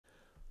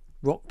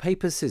Rock,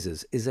 paper,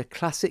 scissors is a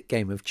classic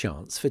game of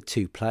chance for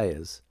two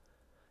players.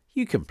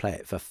 You can play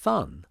it for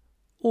fun,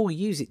 or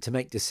use it to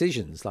make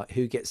decisions like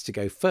who gets to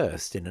go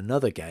first in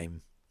another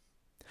game.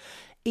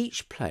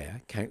 Each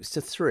player counts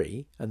to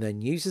 3 and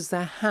then uses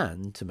their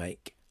hand to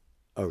make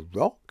a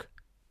rock,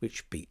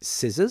 which beats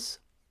scissors,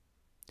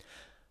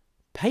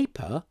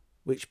 paper,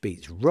 which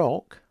beats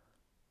rock,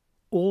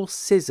 or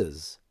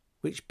scissors,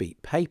 which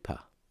beat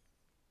paper.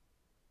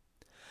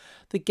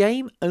 The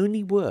game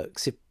only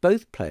works if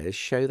both players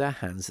show their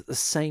hands at the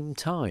same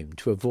time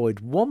to avoid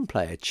one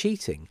player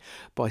cheating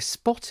by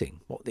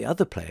spotting what the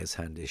other player's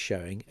hand is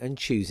showing and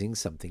choosing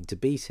something to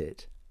beat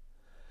it.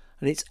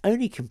 And it's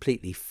only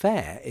completely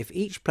fair if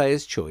each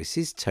player's choice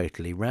is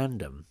totally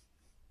random.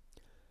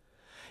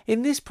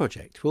 In this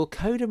project, we'll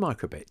code a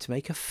microbit to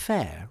make a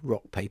fair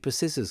rock, paper,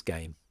 scissors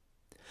game.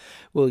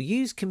 We'll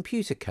use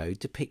computer code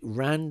to pick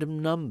random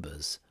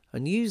numbers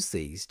and use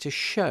these to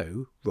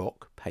show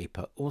rock,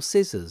 paper or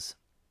scissors.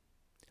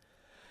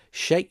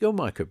 Shape your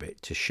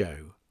microbit to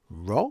show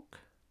rock,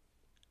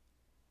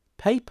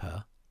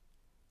 paper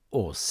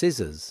or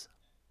scissors.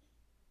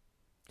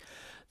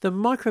 The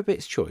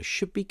microbit's choice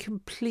should be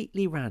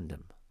completely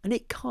random and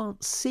it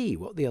can't see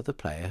what the other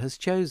player has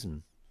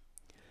chosen.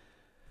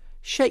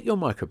 Shake your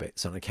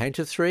microbits on a count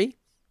of 3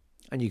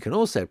 and you can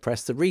also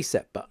press the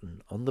reset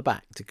button on the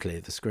back to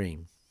clear the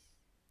screen.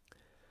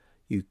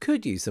 You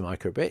could use the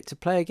microbit to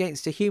play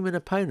against a human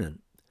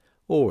opponent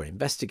or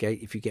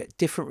investigate if you get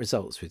different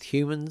results with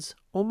humans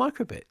or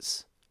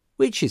microbits.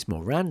 Which is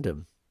more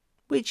random?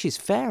 Which is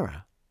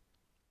fairer?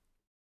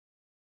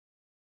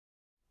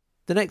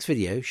 The next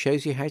video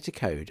shows you how to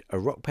code a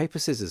rock, paper,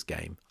 scissors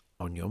game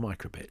on your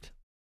microbit.